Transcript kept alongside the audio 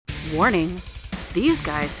Warning, these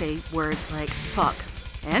guys say words like fuck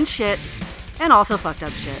and shit and also fucked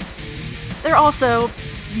up shit. They're also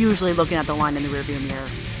usually looking at the line in the rearview mirror.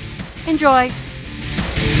 Enjoy!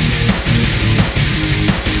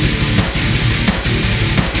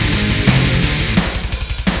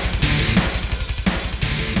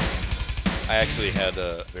 I actually had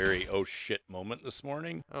a very oh shit moment this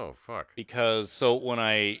morning. Oh, fuck. Because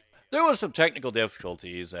there was some technical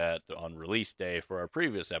difficulties on release day for our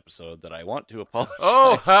previous episode that I want to apologize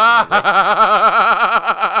for.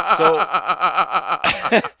 So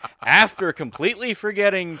after completely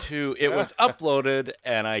forgetting it was uploaded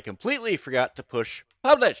and I completely forgot to push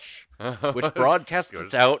publish, which broadcasts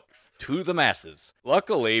it out to the masses.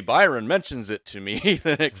 Luckily, Byron mentions it to me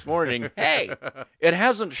the next morning. Hey, it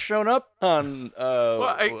hasn't shown up on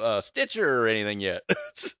Stitcher or anything yet.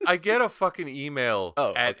 I get a fucking email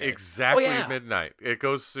at exactly midnight. It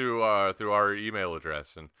goes through our email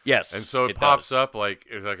address, and yes, and so it pops up like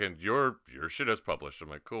it's like your shit is published. I'm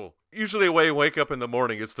like, cool. Usually, when I wake up in the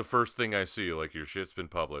morning, it's the first thing I see, like your shit's been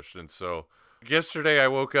published. And so yesterday I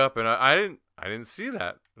woke up and I didn't see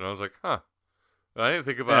that, and I was like, huh. I didn't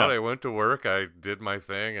think about it. I went to work, I did my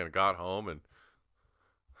thing, and got home, and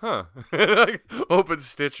and I opened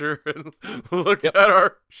Stitcher and looked at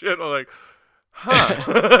our shit. I'm like, huh.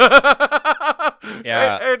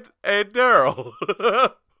 Yeah. Hey, Daryl.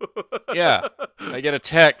 Yeah. I get a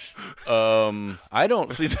text. I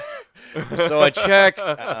don't see that. So I check.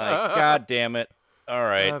 God damn it. All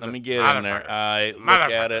right, let me get in there. I look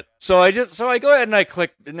at it. So I go ahead and I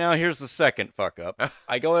click. Now here's the second fuck up.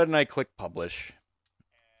 I go ahead and I click publish.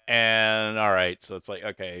 And all right, so it's like,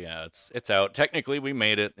 okay, yeah, it's out. Technically, we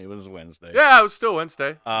made it. It was Wednesday. Yeah, it was still Wednesday.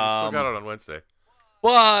 We still got it on Wednesday.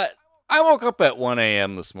 But I woke up at 1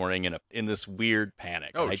 a.m. this morning in this weird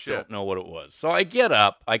panic. Oh, I shit. don't know what it was. So I get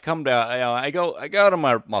up. I come down. I go to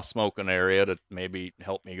my smoking area to maybe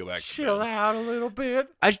help me go back to chill bed. out a little bit.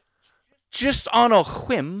 Just on a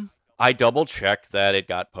whim, I double check that it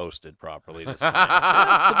got posted properly this time.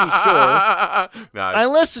 Just to be sure. Nice. I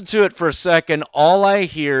listened to it for a second. All I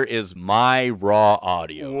hear is my raw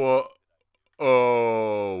audio. Whoa.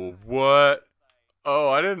 Oh, what? Oh,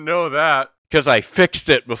 I didn't know that. Because I fixed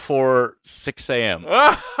it before 6 a.m.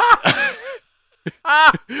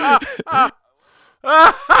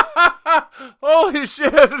 Holy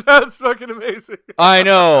shit, that's fucking amazing. I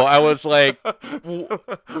know. I was like,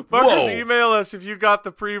 Fuckers, email us if you got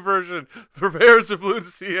the pre-version.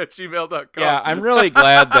 preparesoflunacy@gmail.com. Yeah, I'm really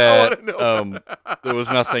glad that there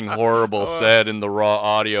was nothing horrible said in the raw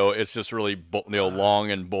audio. It's just really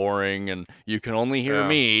long and boring, and you can only hear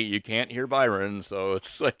me. You can't hear Byron, so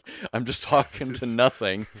it's like I'm just talking to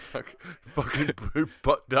nothing. Fucking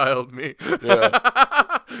butt dialed me.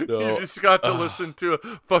 Yeah. You just got to listen to a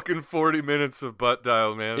fucking 40 minutes of butt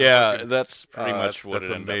dial, man. Yeah, that's pretty much what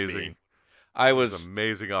it ended up being. That's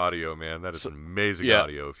amazing audio, man. That is amazing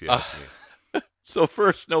audio, if you ask me. So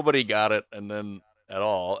first, nobody got it, and then at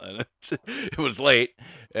all, and it was late,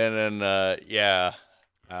 and then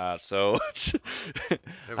so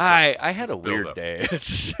I had a weird day.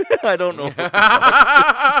 I don't know.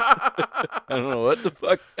 I don't know what the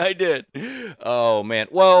fuck I did. Oh man.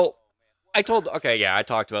 Well, I talked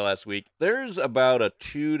about it last week. There's about a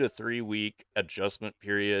 2 to 3 week adjustment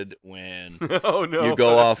period when you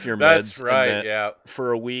go off your meds. That's right, yeah.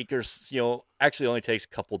 For a week or actually only takes a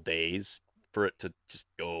couple days for it to just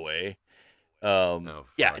go away.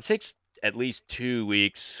 It takes at least 2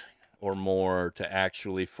 weeks or more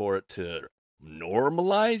for it to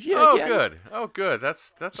normalize you again. Oh, good.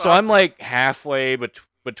 That's so awesome. I'm like halfway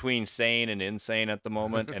between sane and insane at the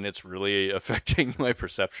moment, and it's really affecting my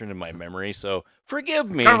perception and my memory, so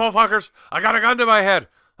forgive me. Careful, fuckers. I got a gun to my head.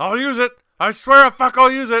 I'll use it. I swear to fuck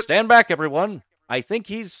I'll use it. Stand back, everyone. I think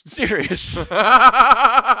he's serious.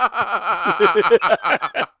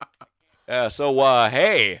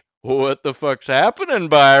 Hey, what the fuck's happening,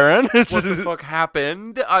 Byron? What the fuck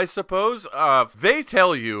happened, I suppose? They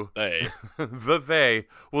tell you. They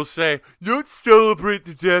will say, don't celebrate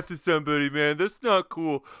the death of somebody, man. That's not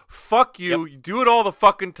cool. Fuck you. Yep. You do it all the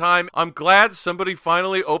fucking time. I'm glad somebody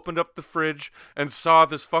finally opened up the fridge and saw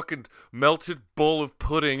this fucking melted bowl of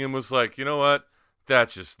pudding and was like, you know what? That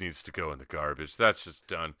just needs to go in the garbage. That's just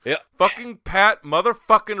done. Yep. Fucking Pat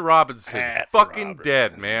motherfucking Robinson. Pat fucking Robertson.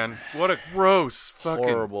 Dead, man. What a gross fucking...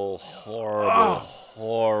 horrible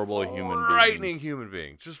human being. Frightening human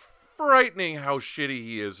being. Just frightening how shitty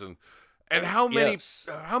he is and how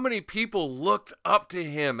many people looked up to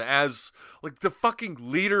him as like the fucking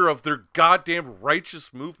leader of their goddamn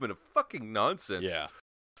righteous movement of fucking nonsense. Yeah.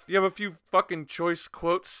 you have a few fucking choice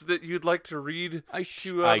quotes that you'd like to read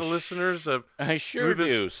to the listeners of I sure who this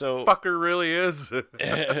do. So fucker really is?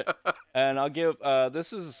 And I'll give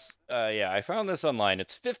this is I found this online.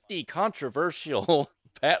 It's 50 controversial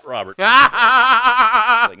Pat Roberts.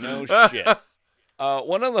 Like, no shit.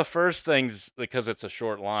 One of the first things, because it's a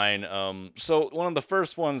short line, so one of the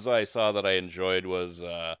first ones I saw that I enjoyed was,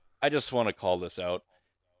 I just want to call this out.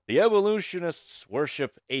 The evolutionists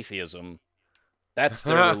worship atheism. That's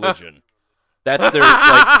their religion. That's their,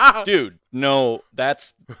 like, dude, no, that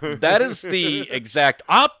is the exact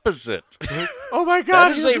opposite. Oh my God,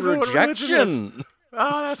 that is a rejection.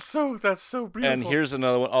 Oh, that's so beautiful. And here's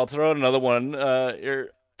another one. I'll throw out another one.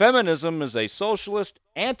 Feminism is a socialist,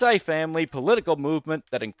 anti-family political movement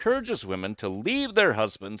that encourages women to leave their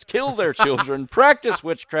husbands, kill their children, practice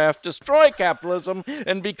witchcraft, destroy capitalism,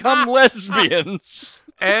 and become lesbians.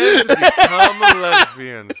 And become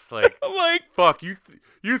lesbians. Like, fuck,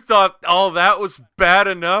 you thought all that was bad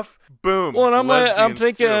enough? Boom. Well, I'm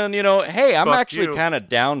thinking, too. Hey, I'm Fuck actually you. kind of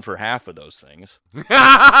down for half of those things. And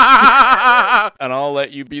I'll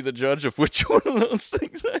let you be the judge of which one of those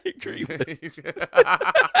things I agree with.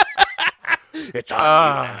 It's on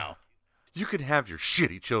you now. You can have your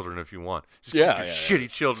shitty children if you want. Just Yeah, keep your yeah, shitty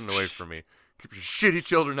children away from me. Keep your shitty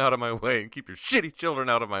children out of my way and keep your shitty children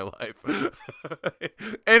out of my life.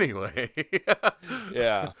 Anyway.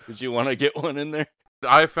 Yeah. Did you want to get one in there?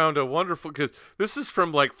 I found a wonderful, because this is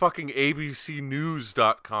from like fucking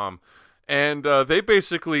abcnews.com. And they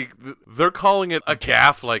basically, they're calling it a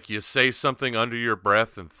gaffe, like you say something under your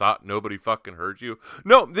breath and thought nobody fucking heard you.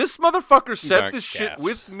 No, this motherfucker said this shit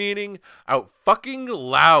with meaning out fucking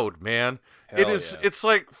loud, man. Hell It's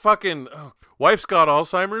like fucking, wife's got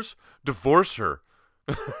Alzheimer's, divorce her.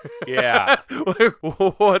 Yeah. Like,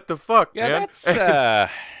 what the fuck, man?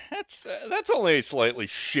 That's only slightly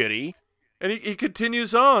shitty. And he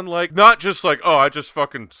continues on, like, not just like, oh, I just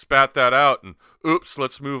fucking spat that out and oops,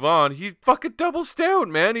 let's move on. He fucking doubles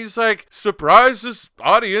down, man. He's like, surprised his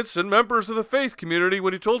audience and members of the faith community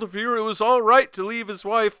when he told a viewer it was all right to leave his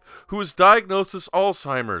wife, who was diagnosed with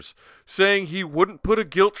Alzheimer's, saying he wouldn't put a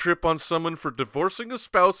guilt trip on someone for divorcing a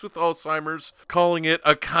spouse with Alzheimer's, calling it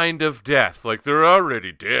a kind of death. Like, they're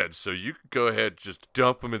already dead, so you can go ahead and just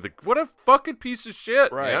dump them in the... What a fucking piece of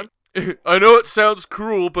shit, man. I know it sounds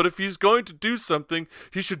cruel, but if he's going to do something,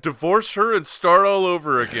 he should divorce her and start all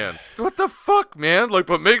over again. What the fuck, man? Like,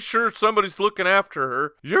 but make sure somebody's looking after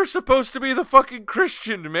her. You're supposed to be the fucking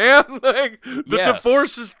Christian, man. Like, the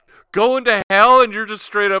divorce is going to hell, and you're just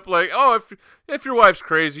straight up like, oh, if your wife's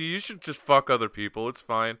crazy, you should just fuck other people. It's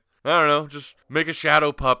fine. I don't know, just make a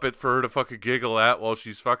shadow puppet for her to fucking giggle at while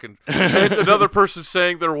she's fucking... And another person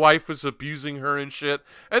saying their wife was abusing her and shit.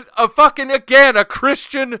 And a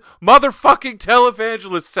Christian motherfucking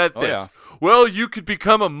televangelist said this. Yeah. Well, you could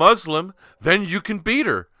become a Muslim, then you can beat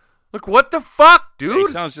her. Like, what the fuck, dude?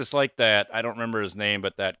 He sounds just like that. I don't remember his name,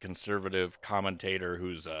 but that conservative commentator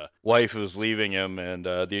whose wife was leaving him, and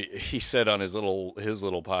he said on his little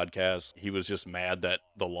podcast he was just mad that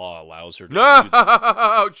the law allows her to. No,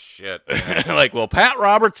 oh shit. Like, well, Pat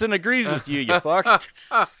Robertson agrees with you, you fuck.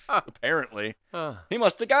 Apparently, he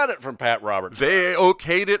must have got it from Pat Robertson. They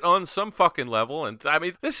okayed it on some fucking level, and I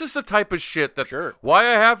mean, this is the type of shit that why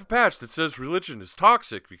I have a patch that says religion is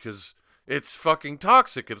toxic, because it's fucking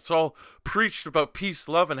toxic. It's all preached about peace,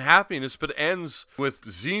 love, and happiness, but ends with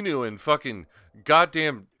Xenu and fucking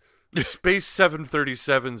goddamn space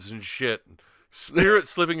 737s and shit.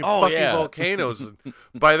 Spirits living in volcanoes. And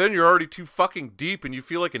by then, you're already too fucking deep, and you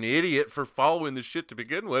feel like an idiot for following this shit to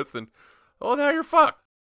begin with, and now you're fucked.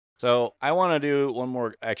 So I want to do one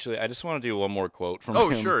more. Actually, I just want to do one more quote from him.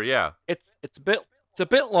 Oh, sure, yeah. It's a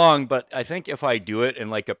bit long, but I think if I do it in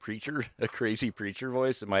like a crazy preacher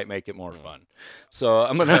voice, it might make it more fun. So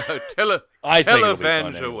I'm gonna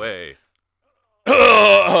televenge away.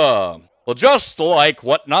 Well, just like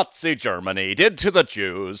what Nazi Germany did to the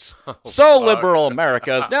Jews, liberal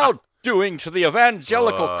America is now doing to the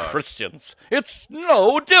evangelical Christians. It's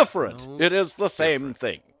no different. It is the same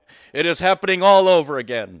thing. It is happening all over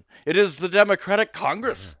again. It is the Democratic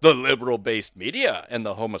Congress, the liberal-based media, and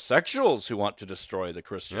the homosexuals who want to destroy the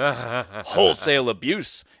Christians. Wholesale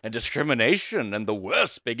abuse and discrimination and the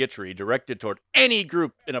worst bigotry directed toward any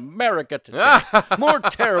group in America today. More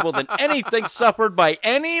terrible than anything suffered by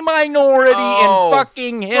any minority in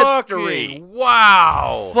fucking history.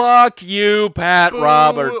 Wow. Fuck you, Pat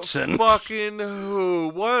Robertson. Fucking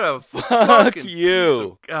who? What a fuck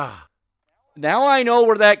you. Now I know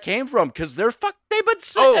where that came from, because they've been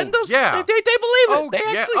saying those. Yeah. They believe it.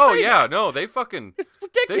 They actually say that. No, they fucking. It's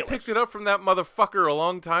ridiculous. They picked it up from that motherfucker a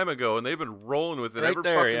long time ago, and they've been rolling with it ever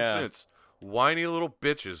since. whiny little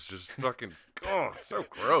bitches. Just fucking, oh, so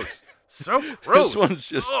gross. So gross.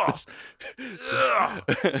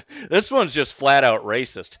 This one's just flat out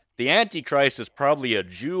racist. The Antichrist is probably a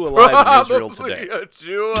Jew alive in Israel today. A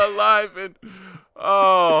Jew alive in...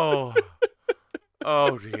 Oh.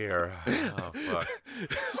 Oh, dear. Oh, fuck.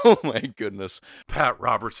 Oh, my goodness. Pat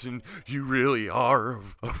Robertson, you really are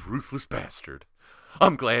a ruthless bastard.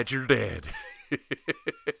 I'm glad you're dead.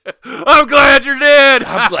 I'm glad you're dead.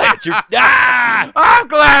 I'm glad you're... Ah! I'm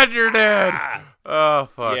glad you're dead. Oh,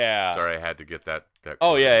 fuck. Yeah. Sorry, I had to get that.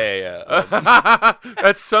 Oh, yeah.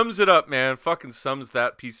 That sums it up, man. Fucking sums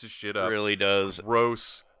that piece of shit up. Really does.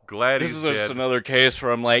 Gross. Glad he's dead. This is just another case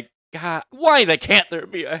where I'm like, God, why can't there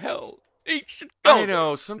be a hell? I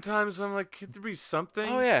know. Sometimes I'm like, could there be something?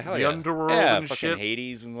 Oh, yeah. Hell the yeah. underworld and shit. Fucking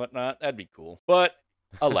Hades and whatnot. That'd be cool. But,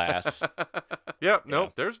 alas.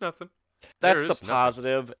 Nope, there's nothing. That's the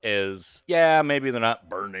positive is, maybe they're not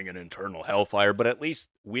burning an internal hellfire, but at least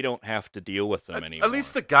we don't have to deal with them anymore. At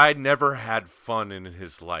least the guy never had fun in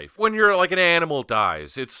his life. When you're like an animal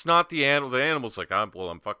dies, it's not the animal. The animal's like,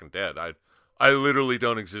 I'm fucking dead. I literally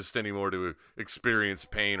don't exist anymore to experience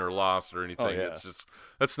pain or loss or anything. It's just,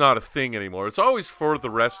 that's not a thing anymore. It's always for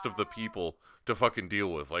the rest of the people to fucking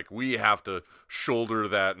deal with. Like, we have to shoulder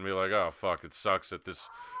that and be like, oh, fuck, it sucks that this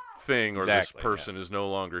thing or this person is no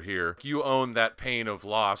longer here. You own that pain of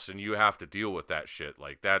loss and you have to deal with that shit.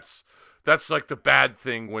 Like, that's like the bad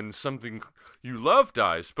thing when something you love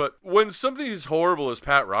dies. But when something as horrible as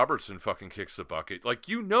Pat Robertson fucking kicks the bucket, like,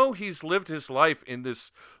 you know, he's lived his life in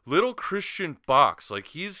this little Christian box. Like,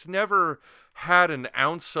 he's never had an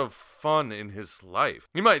ounce of fun in his life.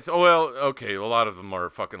 You might, a lot of them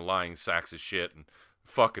are fucking lying sacks of shit and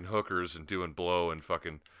fucking hookers and doing blow and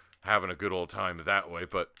fucking having a good old time that way.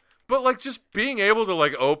 But like, just being able to,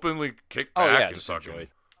 like, openly kick back and fucking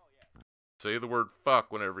say the word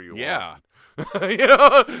fuck whenever you want. You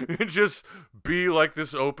know, and just be like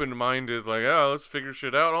this open-minded, like, let's figure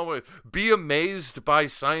shit out. Always be amazed by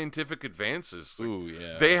scientific advances. Like, ooh,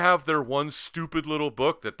 yeah. They have their one stupid little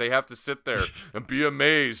book that they have to sit there and be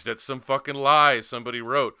amazed at some fucking lie somebody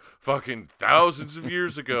wrote fucking thousands of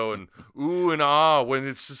years ago, and ooh and ah, when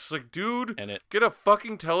it's just like, dude, get a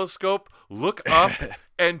fucking telescope, look up,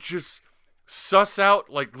 and just suss out,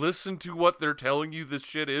 like, listen to what they're telling you this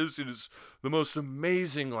shit is. It is the most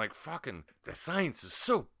amazing, like, fucking, the science is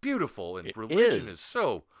so beautiful, and religion is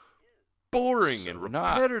so boring and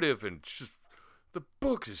repetitive, and just, the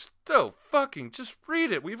book is so fucking, just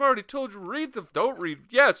read it. We've already told you, read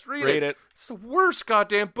it. It's the worst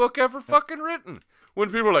goddamn book ever fucking written. When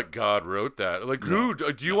people are like, God wrote that. Like, who?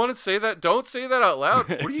 Do you want to say that? Don't say that out loud.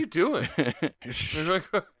 What are you doing? It's like...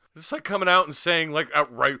 It's like coming out and saying, like,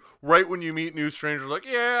 right when you meet new strangers, like,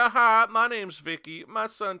 yeah, hi, my name's Vicky. My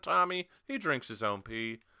son Tommy, he drinks his own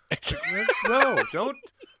pee. Like, no,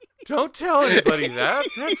 don't tell anybody that.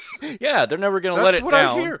 They're never gonna let it down. That's what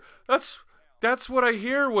I hear. That's what I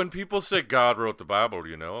hear when people say God wrote the Bible.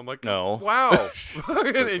 You know, I'm like, no, wow,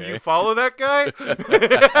 and you follow that guy.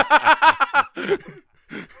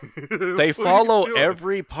 They follow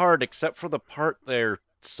every part except for the part they're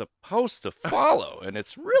supposed to follow, and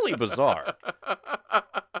it's really bizarre.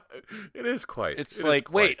 It is quite. It's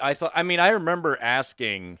like, wait, I remember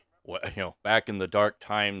asking, back in the dark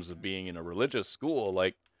times of being in a religious school,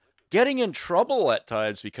 like, getting in trouble at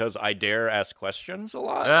times because I dare ask questions a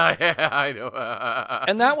lot. Yeah, I know.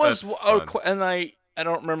 And that was, and I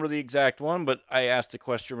don't remember the exact one, but I asked a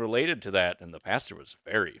question related to that, and the pastor was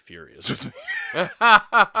very furious with me.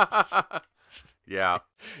 Yeah.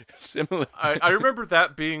 Similar. I remember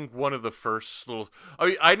that being one of the first little... I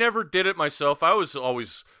mean, I never did it myself. I was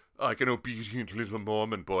always like an obedient little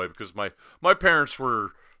Mormon boy because my parents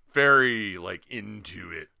were very, like,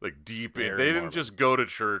 into it, like, deep in. They didn't just go to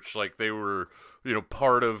church. Like, they were,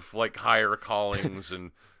 part of, like, higher callings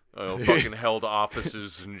and fucking held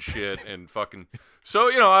offices and shit and fucking...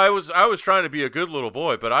 So, I was trying to be a good little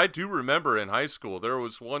boy, but I do remember in high school there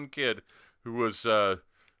was one kid who was...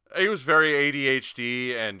 he was very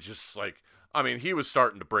ADHD and just, like, I mean, he was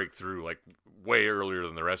starting to break through, like, way earlier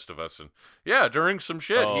than the rest of us. And, yeah, during some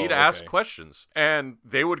shit, he'd ask questions. And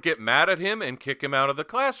they would get mad at him and kick him out of the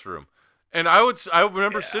classroom. And I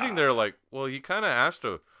remember sitting there like, well, he kind of asked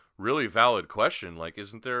a really valid question. Like,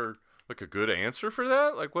 isn't there, like, a good answer for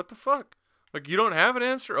that? Like, what the fuck? Like, you don't have an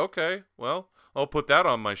answer? Okay, well, I'll put that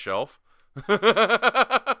on my shelf.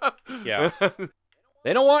 Yeah.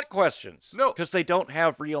 They don't want questions. No. Because they don't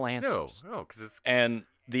have real answers. No, because it's... And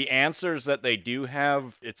the answers that they do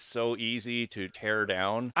have, it's so easy to tear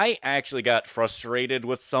down. I actually got frustrated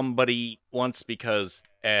with somebody once because,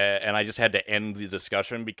 and I just had to end the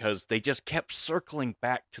discussion because they just kept circling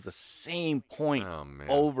back to the same point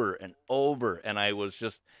over and over, and I was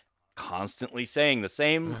just constantly saying the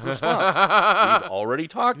same response. We've already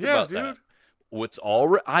talked about that.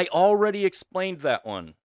 I already explained that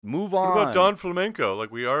one. Move on. What about Don Flamenco?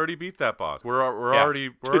 Like, we already beat that boss. We're already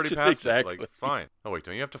past exactly. it. Like, fine. Oh wait,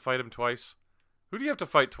 don't you have to fight him twice? Who do you have to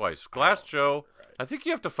fight twice? Glass Joe. Right. I think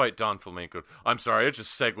you have to fight Don Flamenco. I'm sorry, it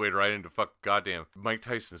just segued right into goddamn Mike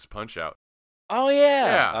Tyson's Punch Out. Oh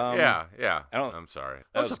yeah. Yeah. I'm sorry.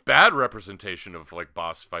 That was a bad representation of like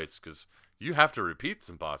boss fights because you have to repeat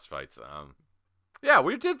some boss fights. Yeah,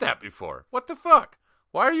 we did that before. What the fuck?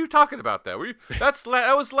 Why are you talking about that?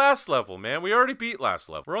 That was last level, man. We already beat last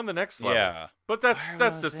level. We're on the next level. Yeah. But that's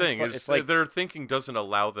the thing. Is like, their thinking doesn't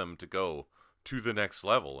allow them to go to the next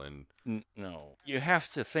level. And no. You have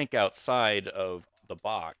to think outside of the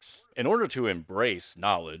box. In order to embrace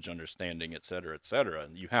knowledge, understanding, etc.,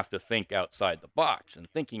 you have to think outside the box. And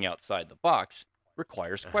thinking outside the box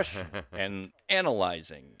requires questioning and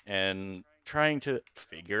analyzing and trying to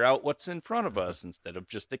figure out what's in front of us instead of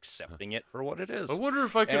just accepting it for what it is. I wonder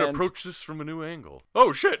if I could approach this from a new angle.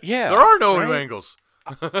 Oh shit! Yeah, there are no new angles.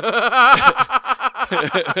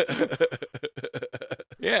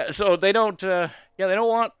 Yeah, so they don't. They don't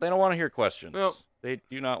want to hear questions. Nope. They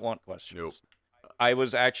do not want questions. Nope. I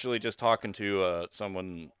was actually just talking to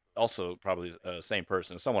someone, also probably same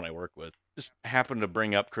person, someone I work with, just happened to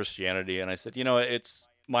bring up Christianity, and I said, it's.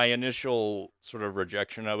 My initial sort of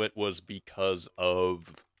rejection of it was because of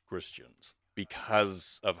Christians,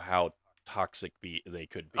 because of how toxic they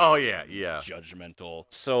could be. Oh, yeah. Judgmental.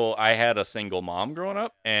 So I had a single mom growing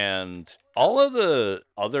up, and all of the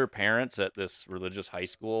other parents at this religious high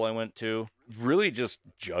school I went to really just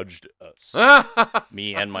judged us,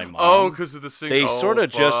 me and my mom. Oh, because of the single. They sort of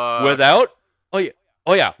just without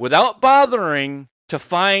bothering to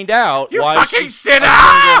find out why she's a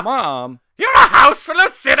single mom. You're a house full of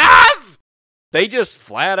sinners! They just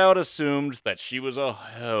flat out assumed that she was a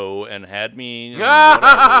hoe and had me. You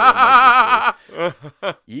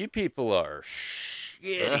people are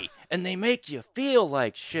shitty. And they make you feel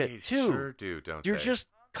like shit, they too. Sure do, don't You're they? just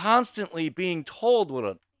constantly being told what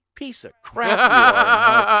a piece of crap you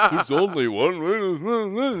are. There's only one way.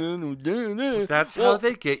 That's how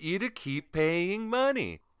they get you to keep paying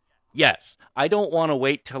money. Yes. I don't want to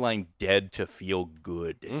wait till I'm dead to feel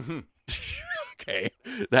good. Mm-hmm. Okay,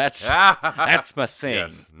 that's my thing.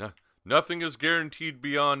 Yes. Nothing is guaranteed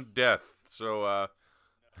beyond death. So,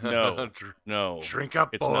 no. Drink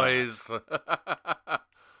up, boys.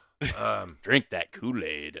 Drink that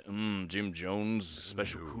Kool-Aid. Jim Jones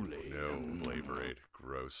special Kool-Aid. No, Flavor Aid.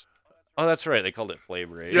 Gross. Oh, that's right. They called it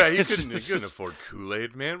Flavor Aid. Yeah, you couldn't afford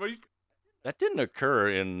Kool-Aid, man. That didn't occur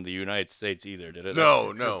in the United States either, did it?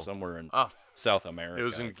 No. Somewhere in South America. It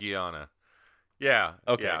was in Guyana. Yeah.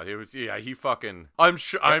 Okay. Yeah, it was. Yeah, he fucking. I'm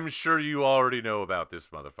sure you already know about this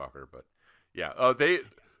motherfucker, but yeah. The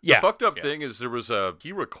fucked up thing is he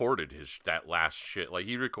recorded that last shit. Like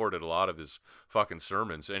he recorded a lot of his fucking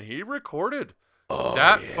sermons, and he recorded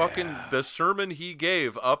the sermon he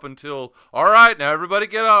gave up until, all right, now everybody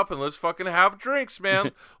get up and let's fucking have drinks, man.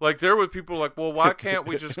 Like there were people like, well, why can't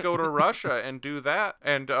we just go to Russia and do that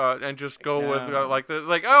and just go with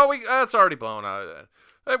that's already blown out.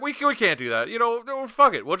 We can't do that.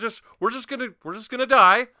 Fuck it. We're just gonna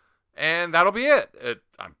die, and that'll be it.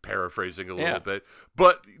 I'm paraphrasing a little bit,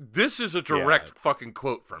 but this is a direct fucking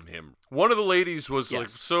quote from him. One of the ladies was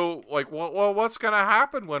well, what's gonna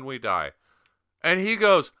happen when we die? And he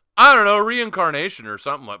goes, I don't know, reincarnation or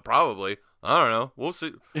something like probably. I don't know. We'll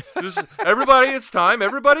see. Everybody, it's time.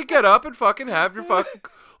 Everybody get up and fucking have your fucking...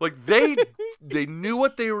 Like, they knew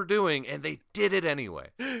what they were doing, and they did it anyway.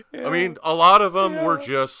 Yeah. I mean, a lot of them were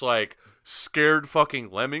just, like, scared fucking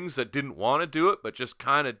lemmings that didn't want to do it, but just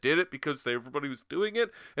kind of did it because everybody was doing it,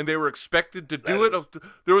 and they were expected to do it.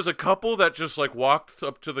 There was a couple that just, like, walked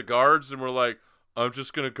up to the guards and were like, I'm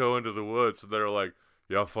just going to go into the woods. And they're like,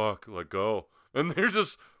 yeah, fuck, like, go. And they're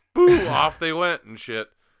just, boom, off they went and shit.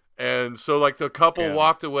 And so, like, the couple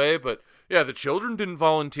walked away, but, the children didn't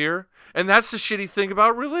volunteer. And that's the shitty thing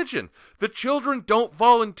about religion. The children don't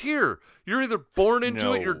volunteer. You're either born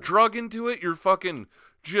into it, you're drug into it, you're fucking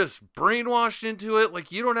just brainwashed into it.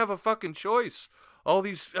 Like, you don't have a fucking choice. All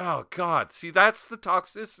these, oh, God. See, that's the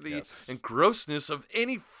toxicity and grossness of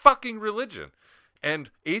any fucking religion.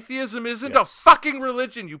 And atheism isn't a fucking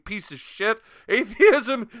religion, you piece of shit.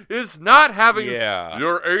 Atheism is not having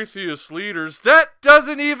your atheist leaders. That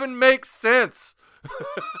doesn't even make sense.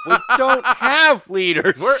 We don't have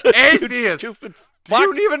leaders. We're atheists. You stupid Do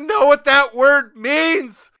you even know what that word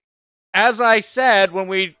means? As I said when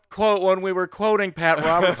we were quoting Pat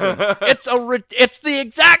Robertson, it's the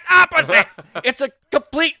exact opposite. It's a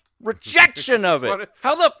complete rejection of it.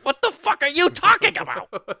 What the fuck are you talking about?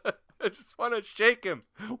 I just want to shake him.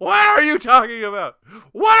 What are you talking about?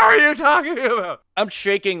 What are you talking about? I'm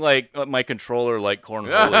shaking like my controller like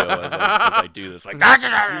Cornholio as I do this. Like, you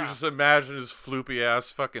just imagine his floopy ass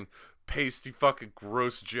fucking pasty fucking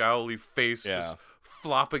gross jowly face just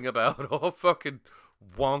flopping about all fucking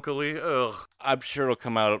wonkily. Ugh. I'm sure it'll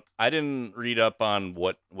come out. I didn't read up on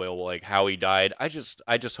how he died. I just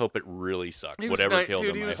hope it really sucks. Whatever killed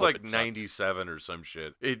him. He was like 97 or some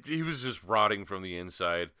shit. He was just rotting from the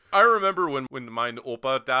inside. I remember when my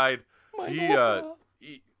Oppa died. He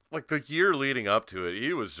like the year leading up to it,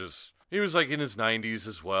 he was like in his 90s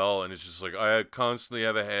as well, and it's just like I constantly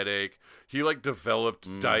have a headache. He like developed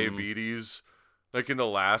diabetes. Like in the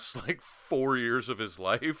last like 4 years of his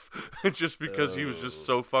life, just because he was just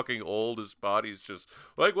so fucking old, his body's just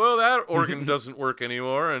like, well, that organ doesn't work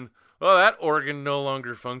anymore, and well, that organ no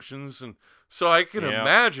longer functions, and so I can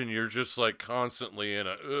imagine you're just like constantly in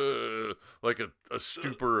a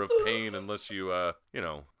stupor of pain unless you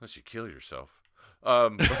kill yourself.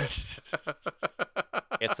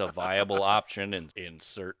 It's a viable option in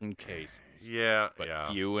certain cases. Yeah, but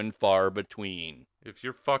few and far between. If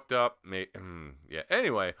you're fucked up,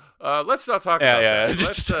 Anyway, let's not talk about that.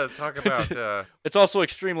 Let's talk about. It's also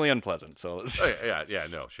extremely unpleasant. So. No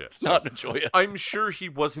shit. It's not enjoyable. I'm sure he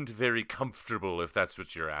wasn't very comfortable, if that's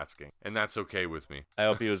what you're asking, and that's okay with me. I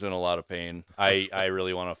hope he was in a lot of pain. I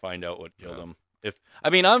really want to find out what killed him.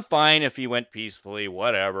 I'm fine if he went peacefully.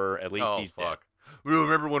 Whatever. At least he's dead.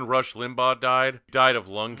 Remember when Rush Limbaugh died? He died of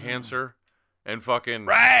lung cancer. And fucking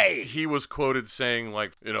he was quoted saying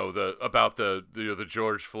like, about the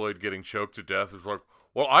George Floyd getting choked to death. It was like,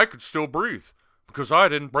 well, I could still breathe because I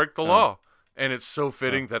didn't break the law. And it's so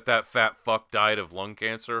fitting that fat fuck died of lung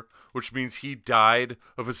cancer, which means he died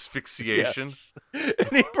of asphyxiation. Yes. And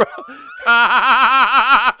he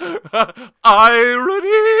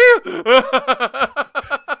irony.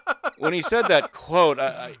 When he said that quote,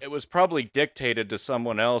 it was probably dictated to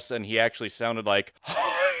someone else, and he actually sounded like,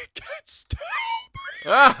 I can still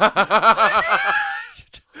breathe.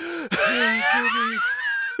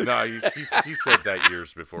 No, he said that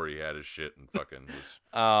years before he had his shit and fucking was.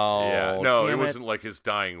 It wasn't like his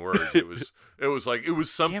dying words. It was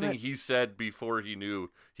something he said before he knew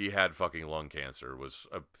he had fucking lung cancer. Was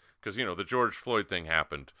because the George Floyd thing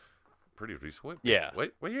happened pretty recently.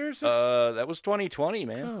 Wait, what year is this? That was 2020,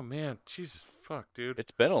 man. Oh man, Jesus fuck, dude.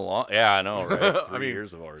 It's been a long. Yeah, I know, right? 3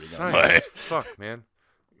 years have already gone by. Fuck, man.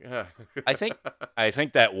 Yeah. I think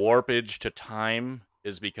that warpage to time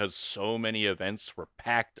is because so many events were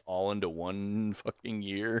packed all into one fucking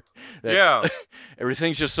year.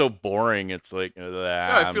 Everything's just so boring. It's like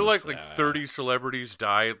I feel like 30 celebrities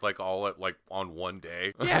died like all at like on one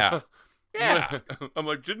day. Yeah. Yeah. I'm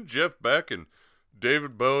like, didn't Jeff Beck and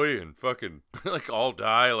David Bowie and fucking like all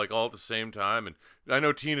die like all at the same time? And I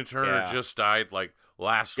know Tina Turner just died like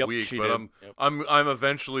last week, but I'm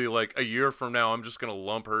eventually like a year from now I'm just gonna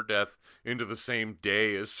lump her death into the same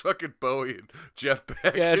day as fucking Bowie and Jeff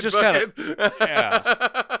Beck. Yeah, it's just kind of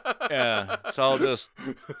yeah. It's all just,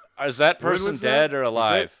 is that person dead or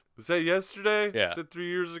alive? Was that yesterday? Yeah. Was it 3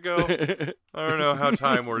 years ago? I don't know how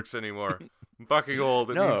time works anymore. I'm fucking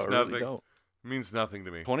old. It means nothing. Really don't. It means nothing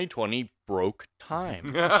to me. 2020 broke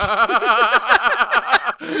time.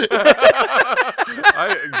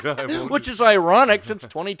 Which is ironic since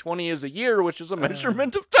 2020 is a year, which is a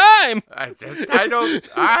measurement of time. I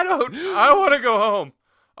want to go home.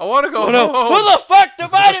 I want to go home. Who the fuck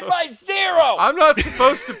divided by 0? I'm not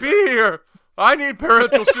supposed to be here. I need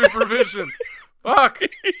parental supervision. Fuck.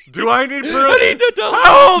 Do I need parental?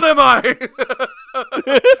 How old am I?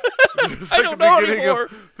 I don't know anymore.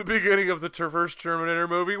 The beginning of the first Terminator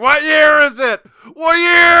movie. What year is it? What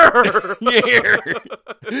year?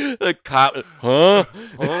 The cop. Huh?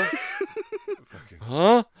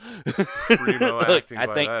 Huh? Primo acting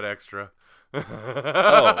by that extra. Yeah.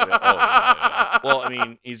 Well, I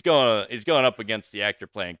mean, he's going up against the actor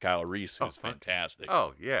playing Kyle Reese, who's fantastic.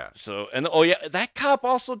 Oh yeah. So that cop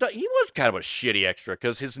also he was kind of a shitty extra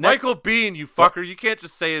because his Michael Biehn, you fucker, you can't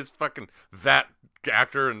just say his fucking that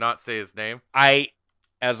actor and not say his name. I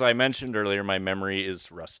as I mentioned earlier, my memory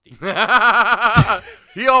is rusty.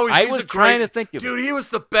 He always. I was trying to think of dude. it. He was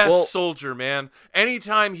the best soldier, man.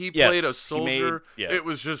 Anytime he played a soldier, it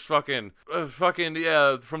was just fucking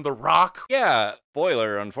from The Rock. Yeah,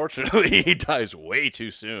 spoiler. Unfortunately, he dies way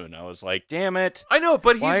too soon. I was like, damn it. I know,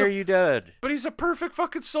 but why are you dead? But he's a perfect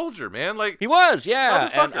fucking soldier, man. Like he was, yeah.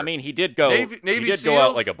 And I mean, he did go. Navy he did SEALs? go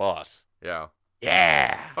out like a boss. Yeah.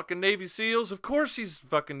 Yeah. Fucking Navy SEALs. Of course he's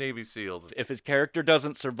fucking Navy SEAls. If his character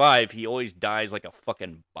doesn't survive, he always dies like a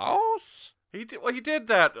fucking boss. He did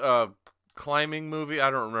that climbing movie. I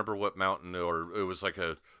don't remember what mountain, or it was like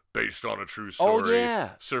a based on a true story. Oh yeah.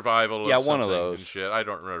 Survival. Yeah, of one of something those. And shit. I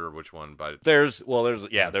don't remember which one, but there's a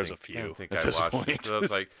few. I don't think I watched point. it. So I was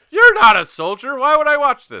like, "You're not a soldier. Why would I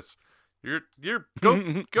watch this? You're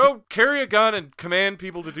go carry a gun and command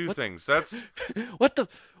people to do things. That's what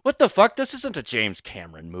the fuck? This isn't a James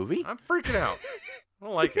Cameron movie. I'm freaking out. I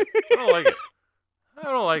don't like it. I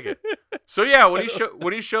don't like it. So yeah,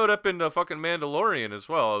 when he showed up in the fucking Mandalorian as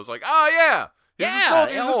well, I was like, oh yeah, he's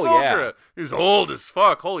a soldier. Yeah. He's old as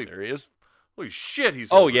fuck. There he is. Holy shit,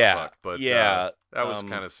 he's old as fuck. But yeah, that was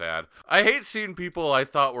kind of sad. I hate seeing people I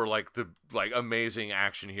thought were like the amazing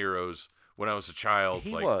action heroes when I was a child,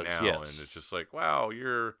 he like was, now, yes. and it's just like, wow,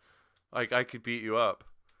 you're like I could beat you up.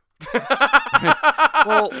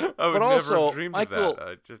 Well, I would but also never have dreamed of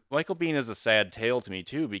that. Michael Biehn is a sad tale to me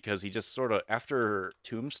too, because he just sort of, after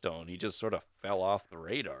Tombstone, he just sort of fell off the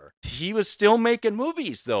radar. He was still making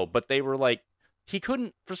movies though, but they were like,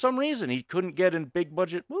 for some reason he couldn't get in big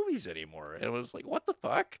budget movies anymore. And it was like, what the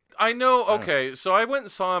fuck? I know. Okay, so I went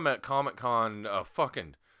and saw him at Comic-Con.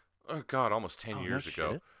 Almost 10 years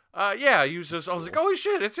ago. Yeah, he was just. I was like, holy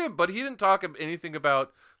shit, it's him. But he didn't talk anything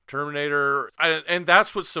about Terminator, and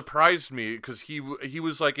that's what surprised me, because he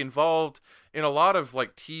was like involved in a lot of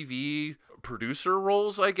like TV producer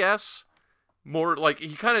roles, I guess. More like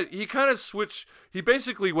he kind of switched. He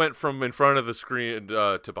basically went from in front of the screen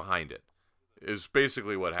to behind it. Is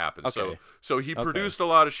basically what happened. Okay. So he produced a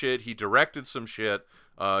lot of shit. He directed some shit.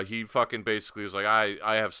 He fucking basically was like,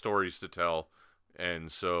 I have stories to tell,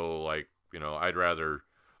 and so like, you know, I'd rather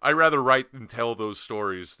write and tell those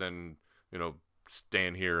stories than, you know,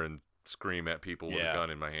 stand here and scream at people with a gun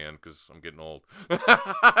in my hand, because I'm getting old.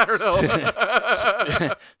 I don't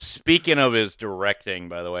know. Speaking of his directing,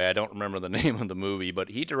 by the way, I don't remember the name of the movie, but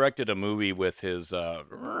he directed a movie with his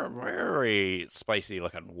very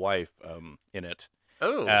spicy-looking wife in it.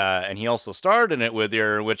 Oh. And he also starred in it with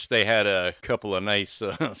her, in which they had a couple of nice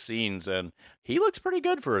scenes, and he looks pretty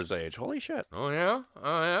good for his age. Holy shit. Oh, yeah?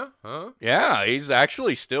 Oh, yeah? Huh? Yeah, he's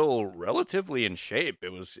actually still relatively in shape. He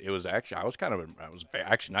looks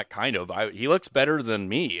better than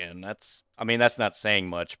me, and that's not saying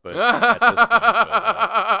much, but at this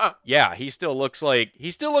point, yeah, he still looks like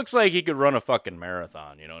he could run a fucking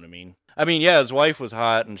marathon, you know what I mean? I mean, yeah, his wife was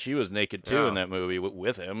hot, and she was naked too in that movie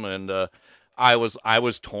with him, and I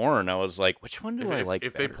was torn. I was like, which one do I like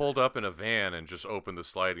if better? they pulled up in a van and just opened the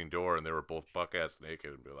sliding door and they were both buck-ass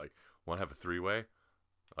naked and be like, want to have a three-way?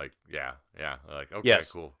 Like, yeah. Like, okay,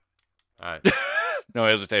 yes. Cool. All right. No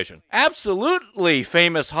hesitation. Absolutely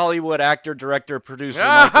famous Hollywood actor, director, producer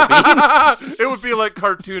Michael Biehn. It would be like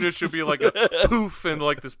cartoonish. It would be like a poof and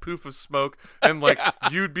like this poof of smoke, and like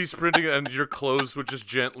you'd be sprinting and your clothes would just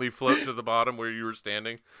gently float to the bottom where you were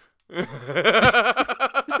standing. and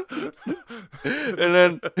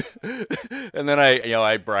then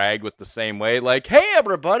I brag with the same way, like, hey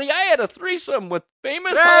everybody, I had a threesome with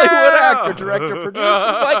famous Hollywood actor, director,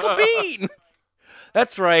 producer Michael Biehn.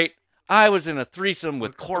 That's right, I was in a threesome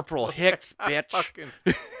with Corporal Hicks, bitch.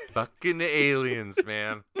 Fucking aliens,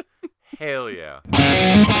 man. Hell yeah.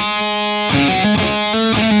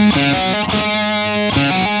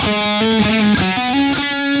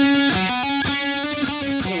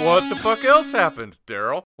 What the fuck else happened,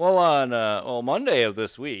 Daryl? Well, on Monday of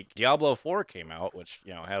this week, Diablo 4 came out, which,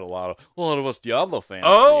 you know, had a lot of us Diablo fans.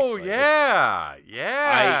 Oh yeah.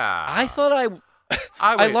 I thought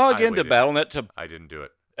I logged into Battle.net to. I didn't do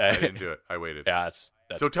it. I waited. Yeah,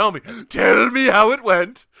 so tell me how it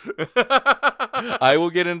went. I will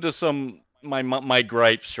get into some my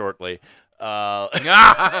gripes shortly. No,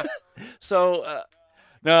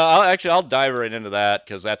 I'll dive right into that,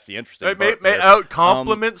 because that's the interesting part.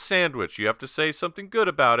 Compliment sandwich. You have to say something good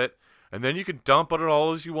about it, and then you can dump on it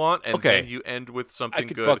all as you want, and then you end with something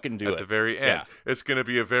good at the very end. Yeah. It's going to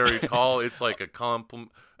be a very tall. It's like a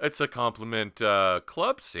compliment. It's a compliment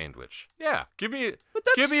club sandwich. Yeah, give me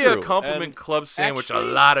a compliment club sandwich. Actually,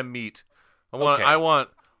 a lot of meat. I want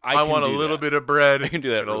a little bit of bread I can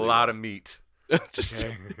do that and a lot of meat. Just,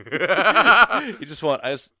 you just want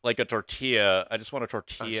like a tortilla. I just want a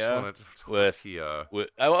tortilla with.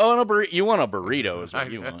 I want you want a burrito is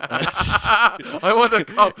what you want. I want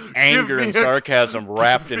a anger and sarcasm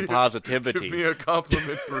wrapped in positivity. Give me a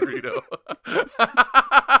compliment burrito.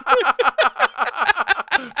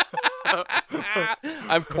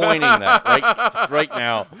 I'm coining that right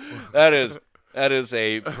now. That is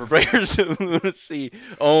a Purveyors of Lunacy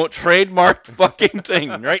trademarked fucking thing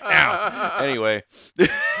right now. Anyway.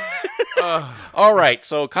 All right,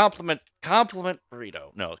 so compliment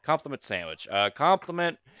burrito. No, compliment sandwich.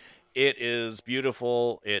 Compliment, it is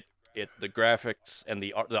beautiful. The graphics and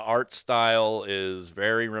the art style is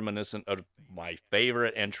very reminiscent of my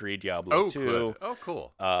favorite entry, Diablo 2. Good. Oh,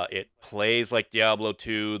 cool. It plays like Diablo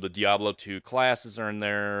 2. The Diablo 2 classes are in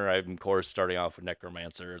there. I'm, of course, starting off with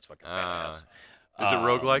Necromancer. It's fucking badass. Is it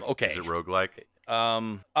roguelike? Okay. Is it roguelike?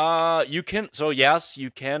 You can. So yes,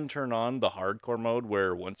 you can turn on the hardcore mode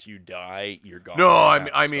where once you die, you're gone. No,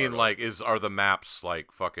 I mean, like, are the maps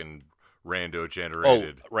like fucking rando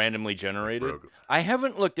generated? Oh, randomly generated. I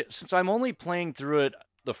haven't looked at since I'm only playing through it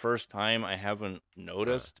the first time. I haven't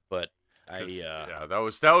noticed, but yeah, that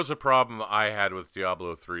was a problem I had with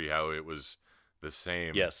Diablo 3. How it was the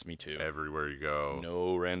same. Yes, me too. Everywhere you go,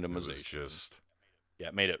 no randomization. It was just. Yeah,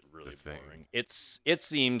 it made it really boring. It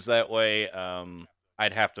seems that way.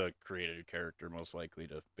 I'd have to create a new character most likely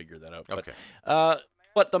to figure that out. Okay.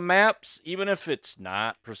 But the maps, even if it's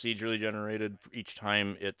not procedurally generated each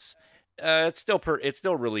time, it's still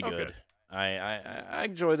really good. Okay. I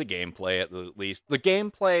enjoy the gameplay at least. The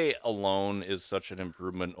gameplay alone is such an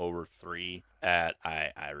improvement over 3 that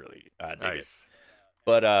I really dig it.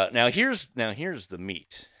 But now here's the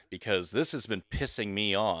meat, because this has been pissing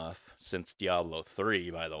me off since Diablo 3,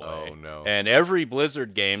 by the way. Oh, no. And every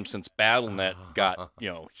Blizzard game since Battle.net got,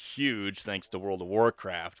 huge thanks to World of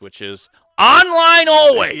Warcraft, which is online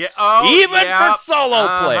always. Yeah. Even for solo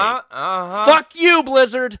play. Fuck you,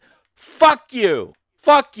 Blizzard. Fuck you.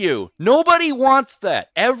 Fuck you. Nobody wants that.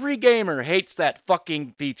 Every gamer hates that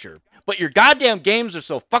fucking feature. But your goddamn games are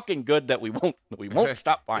so fucking good that we won't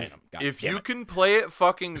stop buying them. If you can play it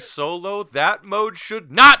fucking solo, that mode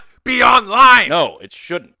should not be online. No, it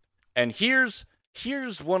shouldn't. And here's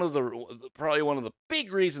probably one of the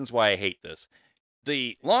big reasons why I hate this.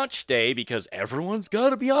 The launch day, because everyone's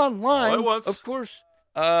got to be online. All at once. Of course.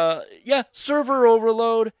 Server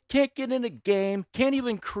overload. Can't get in a game. Can't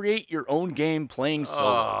even create your own game playing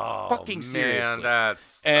solo. Fucking seriously.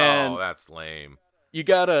 Man, that's lame. I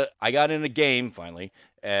got in a game finally,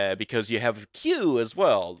 because you have a queue as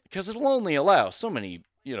well, because it'll only allow so many,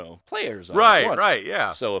 players. Right,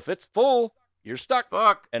 yeah. So if it's full, you're stuck.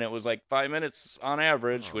 Fuck. And it was like 5 minutes on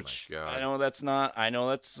average, which I know that's not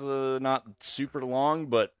super long,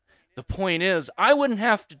 but the point is, I wouldn't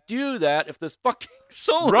have to do that if this fucking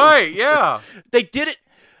solo. Right, yeah. They did it,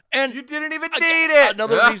 and you didn't even need it.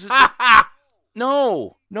 Another reason.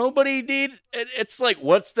 No, nobody need. It's like,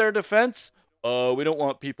 what's their defense? We don't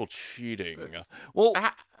want people cheating. Well,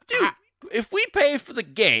 dude, if we pay for the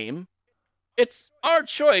game, it's our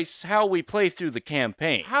choice how we play through the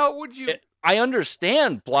campaign. How would you? I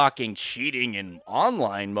understand blocking cheating in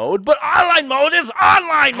online mode, but online mode is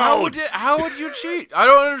online mode. How would you cheat? I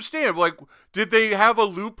don't understand. Like, did they have a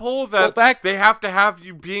loophole that they have to have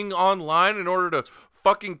you being online in order to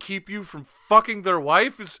fucking keep you from fucking their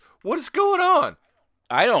wife? What is going on?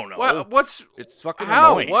 I don't know. It's fucking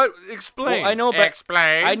annoying. What? Explain. Well, I know, but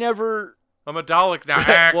explain. I never. I'm a Dalek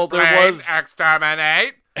now. Well, there was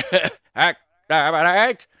exterminate.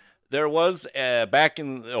 Exterminate. There was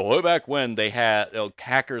way back when they had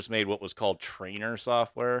hackers made what was called trainer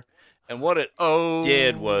software, and what it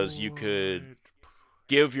did was you could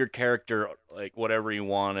give your character like whatever you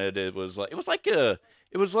wanted. It was like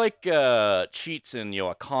cheats in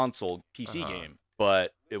a console PC game,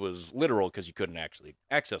 but it was literal because you couldn't actually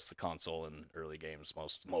access the console in early games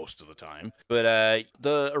most of the time. But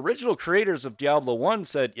the original creators of Diablo 1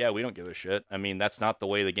 said, yeah, we don't give a shit. I mean, that's not the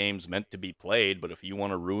way the game's meant to be played, but if you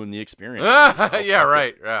want to ruin the experience... yeah,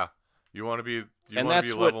 right, yeah. You want to be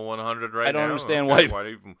level 100 right now? I don't understand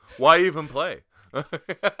why even play?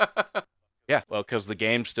 Yeah, well, because the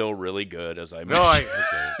game's still really good, as I mentioned. No, I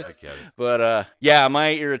get it. But,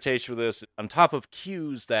 my irritation with this, on top of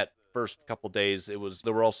queues that first couple days,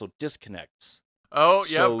 there were also disconnects. Oh,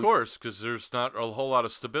 yeah, of course, because there's not a whole lot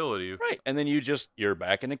of stability. Right, and then you're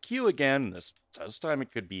back in a queue again. This time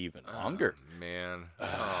it could be even longer. Man.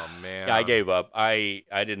 Yeah, I gave up. I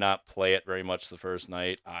did not play it very much the first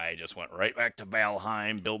night. I just went right back to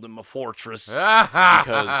Valheim, building my fortress.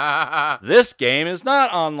 Because this game is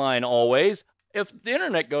not online always. if the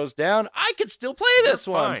internet goes down, I could still play this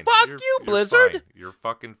one. Fine. Fuck you're Blizzard. Fine. You're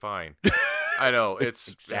fucking fine. I know it's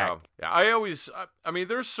exactly. Yeah. I mean,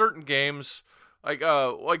 there's certain games like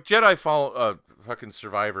Jedi Fall, fucking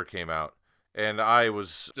Survivor came out, and I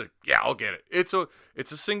was yeah, I'll get it. It's a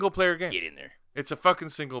single player game. Get in there. It's a fucking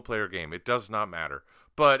single player game. It does not matter.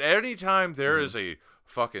 But anytime there is a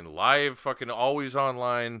fucking live, fucking always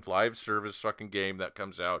online live service fucking game that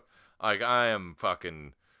comes out, like I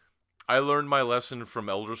learned my lesson from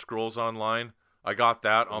Elder Scrolls Online. I got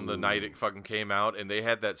that on the night it fucking came out, and they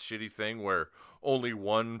had that shitty thing where only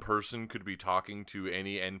one person could be talking to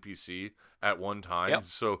any NPC at one time. Yep.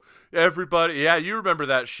 So everybody, yeah, you remember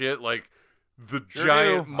that shit, like the Sure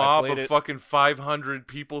giant do. mob of fucking 500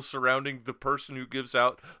 people surrounding the person who gives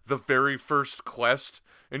out the very first quest,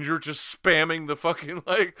 and you're just spamming the fucking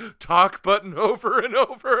like talk button over and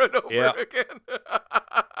over and over again.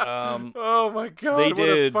 Oh my god, they what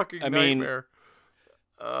did, a fucking nightmare.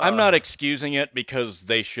 I'm not excusing it because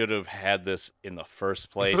they should have had this in the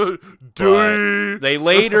first place. They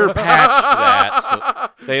later patched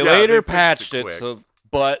that. So they patched it. So,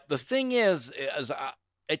 but the thing is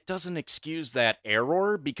it doesn't excuse that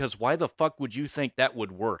error, because why the fuck would you think that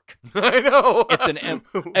would work? I know. It's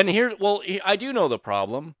and here, well, I do know the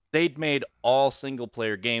problem. They'd made all single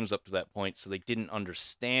player games up to that point, so they didn't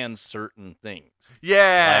understand certain things.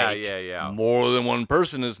 Yeah, like, yeah. More than one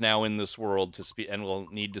person is now in this world to speak, and will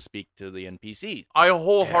need to speak to the NPCs. I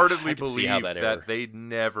wholeheartedly I can see believe how that they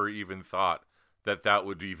never even thought that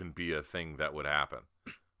would even be a thing that would happen.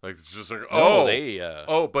 Like, it's just like,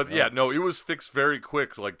 it was fixed very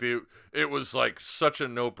quick. Like, it was like such a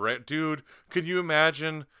no-brainer. Dude, can you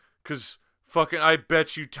imagine? Because fucking, I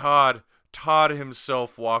bet you Todd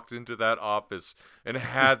himself walked into that office and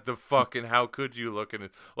had the fucking, how could you look at it?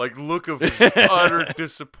 Like, look of utter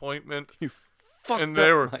disappointment. And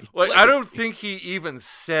they were like, I don't think he even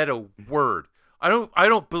said a word. I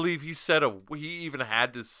don't believe he even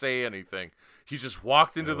had to say anything. He just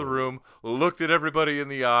walked into the room, looked at everybody in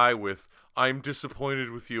the eye with, "I'm disappointed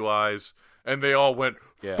with you" eyes, and they all went,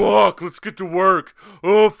 "Fuck, let's get to work.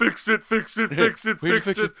 Oh, fix it, fix it, fix it, fix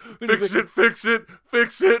it, fix it, fix it,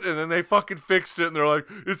 fix it." And then they fucking fixed it, and they're like,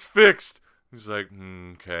 "It's fixed." He's like,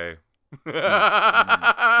 "Okay."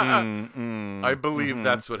 I believe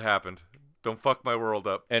that's what happened. Don't fuck my world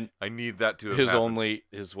up. And I need that to have happened.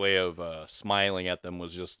 His way of smiling at them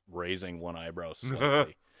was just raising one eyebrow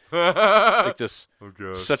slightly. Like this,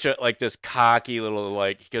 such a this cocky little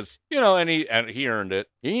because and he earned it.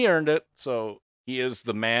 He earned it. So he is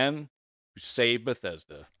the man who saved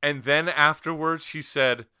Bethesda. And then afterwards, he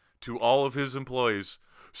said to all of his employees,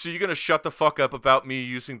 "So you gonna shut the fuck up about me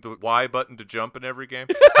using the Y button to jump in every game?"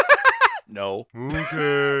 No.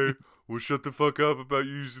 Okay. Well, shut the fuck up about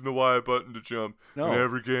using the Y button to jump in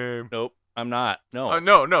every game. Nope. I'm not. No.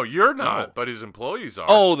 No, you're not. But his employees are.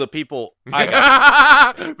 Oh, the people. I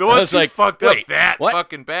got the ones who fucked up what?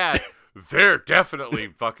 fucking bad. They're definitely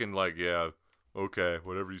fucking okay,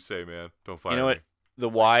 whatever you say, man. Don't fire me. You know what? The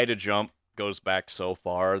Y to jump goes back so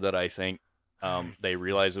far that I think they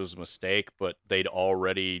realized it was a mistake, but they'd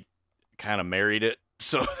already kind of married it.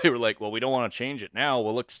 So they were like, "Well, we don't want to change it now.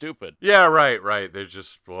 We'll look stupid." Yeah, right. They're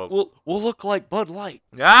just we'll look like Bud Light.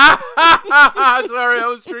 Sorry, I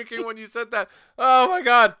was drinking when you said that. Oh my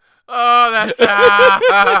god. Oh, that's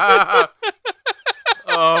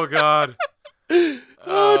oh god.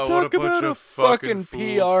 Talk what a bunch about of a fucking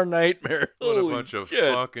fools. PR nightmare. What Holy a bunch of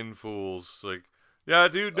shit. fucking fools. Like, yeah,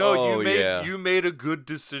 dude. No, Oh, you made a good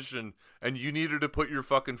decision. And you needed to put your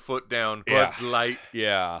fucking foot down, Bud Light.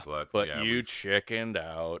 Yeah, but you chickened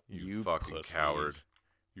out. You fucking pussies. coward.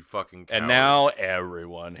 You fucking coward. And now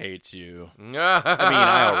everyone hates you. I mean,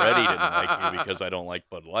 I already didn't like you because I don't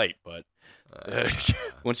like Bud Light, but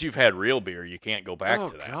once you've had real beer, you can't go back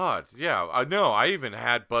to that. Oh, God. Yeah, I know. I even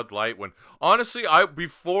had Bud Light when... Honestly,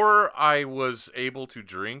 before I was able to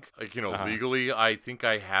drink, legally, I think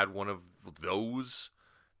I had one of those...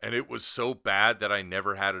 And it was so bad that I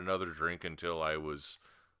never had another drink until I was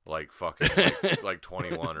fucking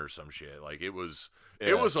 21 or some shit. Like it was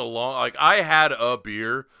a long, I had a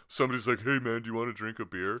beer. Somebody's like, "Hey man, do you want to drink a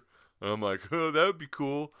beer?" And I'm like, "Oh, that would be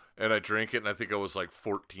cool." And I drank it, and I think I was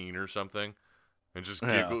 14 or something, and just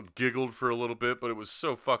giggled for a little bit. But it was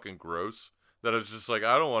so fucking gross that I was just like,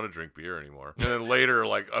 I don't want to drink beer anymore. And then later,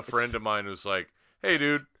 a friend of mine was like, "Hey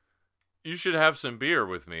dude, you should have some beer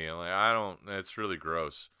with me." I'm like, "I don't, it's really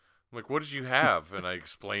gross." I'm like, "What did you have?" And I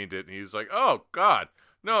explained it, and he was like, "Oh, God,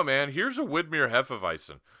 No, man, here's a Widmer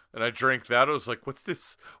Hefeweizen. And I drank that. I was like, what's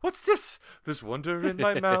this? What's this? There's wonder in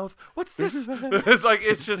my mouth. What's this? It's like,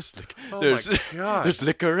 it's just, my God. There's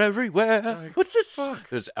liquor everywhere. Like, what's this? fuck?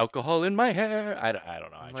 There's alcohol in my hair. I don't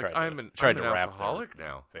know. I'm an alcoholic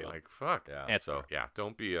now. Like, fuck. Yeah. So, yeah,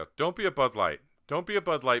 don't be a Bud Light. Don't be a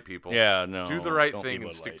Bud Light, people. Yeah, no. Do the right don't thing be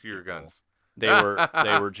and Bud stick Light to your people. guns. They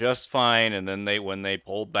were just fine, and then when they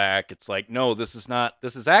pulled back, it's like, no, this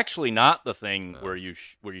is actually not the thing where you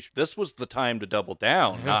this was the time to double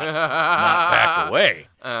down, not back away.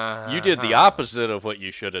 You did the opposite of what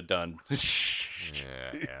you should have done.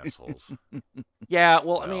 Yeah, assholes. Yeah,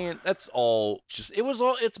 well, I mean, that's all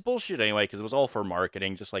it's bullshit anyway, because it was all for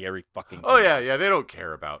marketing, just like every fucking Oh yeah, they don't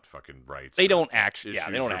care about fucking rights. They don't actually,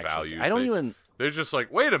 issues they don't or actually. values. They're just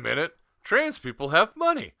like, wait a minute, trans people have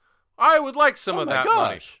money. I would like some of that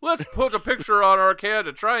money. Let's put a picture on our can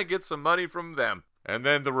to try and get some money from them. And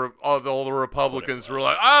then all the Republicans were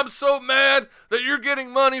like, I'm so mad that you're getting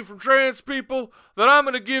money from trans people that I'm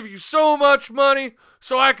going to give you so much money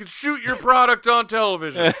so I can shoot your product on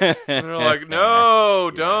television. And they're like, no,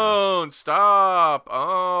 don't, stop.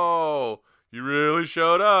 Oh, you really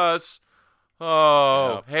showed us.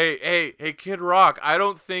 Oh, hey, Kid Rock, I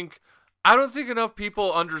don't think enough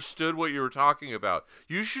people understood what you were talking about.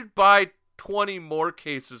 You should buy 20 more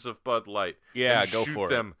cases of Bud Light. Yeah, and go shoot for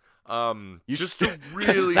them, it. Just to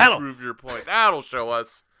really prove your point. That'll show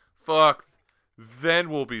us. Fuck.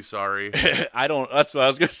 Then we'll be sorry. That's what I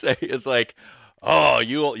was gonna say. It's like, oh,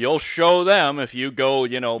 you'll show them if you go,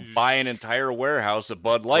 buy an entire warehouse of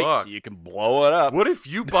Bud Light so you can blow it up. What if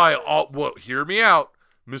you buy all? Well, hear me out,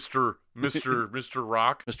 Mr.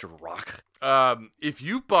 Rock. Mr. Rock. If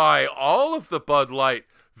you buy all of the Bud Light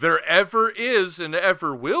there ever is and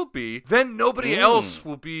ever will be, then nobody else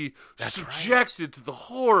will be subjected to the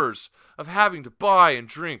horrors of having to buy and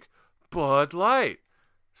drink Bud Light.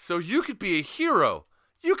 So you could be a hero.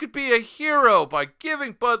 You could be a hero by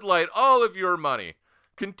giving Bud Light all of your money.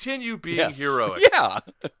 Continue being heroic. Yeah.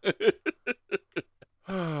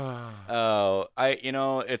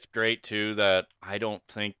 It's great too that I don't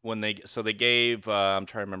think they gave I'm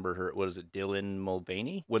trying to remember her, what is it, Dylan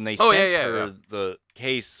Mulvaney, when they sent her the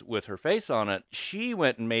case with her face on it, she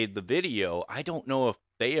went and made the video. I don't know if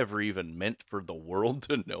they ever even meant for the world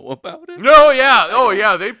to know about it. No,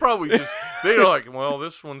 yeah, they probably they're like, well,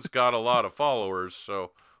 this one's got a lot of followers,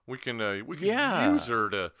 so we can use her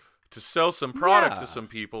to sell some product to some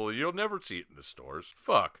people. You'll never see it in the stores.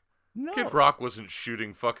 Fuck. No. Kid Rock wasn't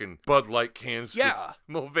shooting fucking Bud Light cans with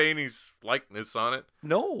Mulvaney's likeness on it.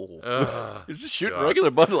 No. He was just shooting regular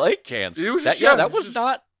Bud Light cans. It was that was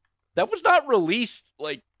not released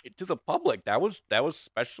like to the public. That was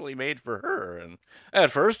specially made for her. And at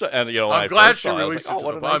first, I'm glad she released it to the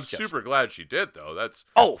public. I'm super glad she did, though.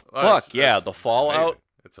 The fallout.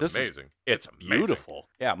 It's amazing. It's beautiful.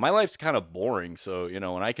 Yeah, my life's kind of boring, so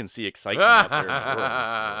when I can see excitement out there in the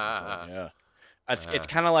world, yeah. It's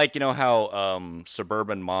kind of like, how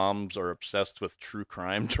suburban moms are obsessed with true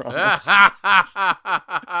crime dramas.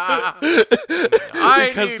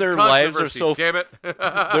 Because their lives are so... Damn it.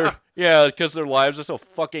 Because their lives are so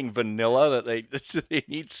fucking vanilla that they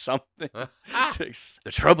need something.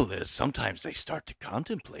 The trouble is, sometimes they start to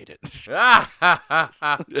contemplate it.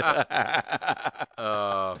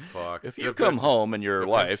 Oh, fuck. If you come home and your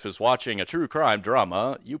wife is watching a true crime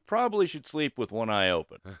drama, you probably should sleep with one eye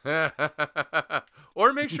open.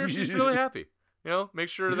 Or make sure she's really happy. Make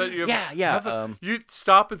sure that you you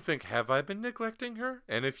stop and think, have I been neglecting her?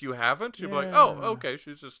 And if you haven't, you'll be like, oh, okay,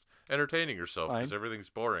 she's just entertaining herself because everything's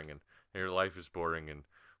boring and your life is boring and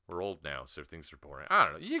we're old now, so things are boring. I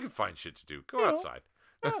don't know. You can find shit to do. Go outside.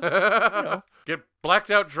 Get blacked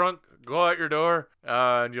out drunk, go out your door,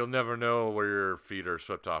 and you'll never know where your feet are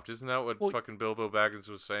swept off. Isn't that what fucking Bilbo Baggins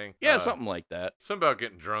was saying? Yeah, something like that. Something about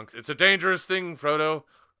getting drunk. It's a dangerous thing, Frodo.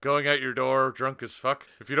 Going out your door drunk as fuck.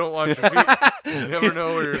 If you don't watch your feet, you never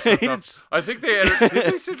know where you're swept off. I think did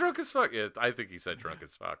they say drunk as fuck? Yeah, I think he said drunk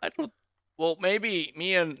as fuck. Well, maybe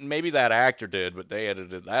maybe that actor did, but they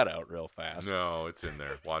edited that out real fast. No, it's in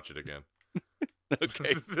there. Watch it again.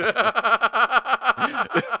 Okay.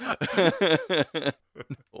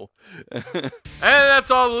 And that's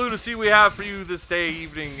all the lunacy we have for you this day,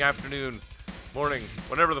 evening, afternoon, morning,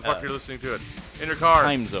 whenever the fuck you're listening to it. In your car.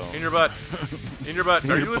 Time zone. In your butt. In your butt.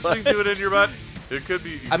 Are you listening to it in your butt? It could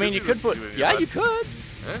be. You could put. Yeah, you could.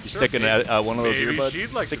 You stick in one of those earbuds.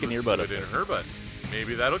 She'd like stick to in your butt. In her butt.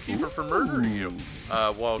 Maybe that'll keep her from murdering you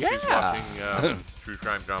while she's watching true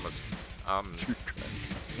crime dramas.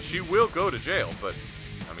 She will go to jail, but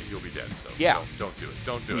you'll be dead. So don't do it.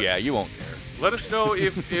 Don't do it. Yeah, you won't care. Let us know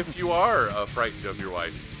if you are frightened of your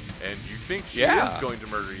wife. and you think she is going to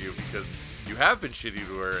murder you because you have been shitty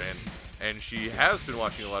to her, and she has been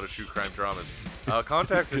watching a lot of true crime dramas,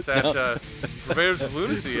 contact us at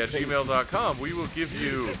purveyorsoflunacy@gmail.com. We will give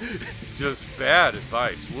you just bad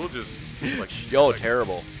advice. We'll just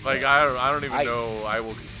terrible. Like I don't even know. I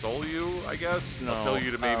will console you. I guess I'll tell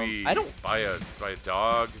you to maybe buy a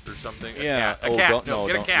dog or something. Yeah, a cat.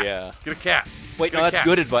 Get a cat. Yeah. Get a cat. Wait, no, that's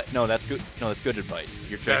good advice. No, that's good. No, that's good advice.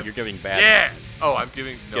 You're giving bad. Yeah. Advice. Oh, I'm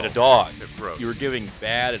giving. No, get a dog. Gross. You were giving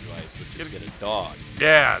bad advice, which is get a dog.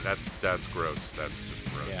 Yeah, that's gross. That's just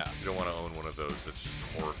gross. Yeah. You don't want to own one of those. That's just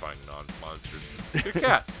horrifying monsters. Get a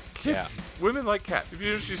cat. Yeah. Women like cats. If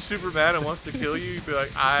you know she's super mad and wants to kill you, you'd be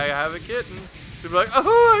like, I have a kitten. You'd be like, oh,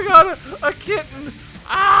 I got a kitten.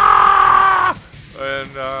 Ah!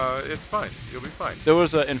 And it's fine. You'll be fine. There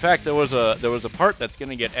was a part that's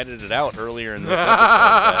gonna get edited out earlier in the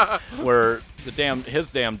episode where his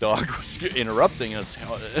damn dog was interrupting us. I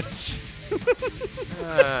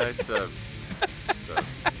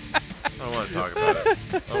don't want to talk about it.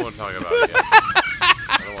 I don't want to talk about it yet.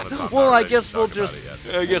 I don't want to talk well, about I it. guess we'll just.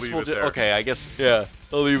 I guess we'll just. Okay, I guess. Yeah,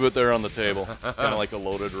 I'll leave it there on the table, kind of like a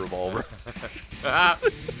loaded revolver.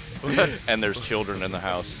 And there's children in the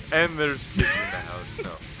house. And there's kids in the house.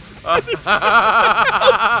 No.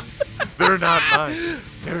 They're not mine.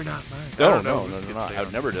 They're not mine. No, they're not. I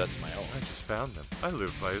would never do that to my own. I just found them. I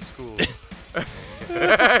live by a school.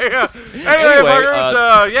 Anyway,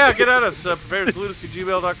 buggers, get at us.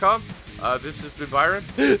 purveyorsoflunacy@gmail.com. This has been Byron.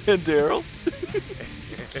 And Daryl.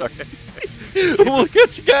 Sorry. We'll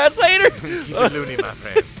catch you guys later. Keep it loony, my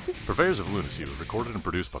friends. Purveyors of Lunacy was recorded and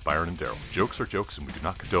produced by Byron and Daryl. Jokes are jokes, and we do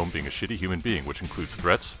not condone being a shitty human being, which includes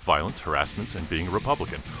threats, violence, harassments, and being a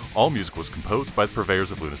Republican. All music was composed by the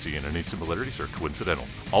Purveyors of Lunacy, and any similarities are coincidental.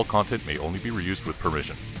 All content may only be reused with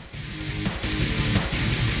permission.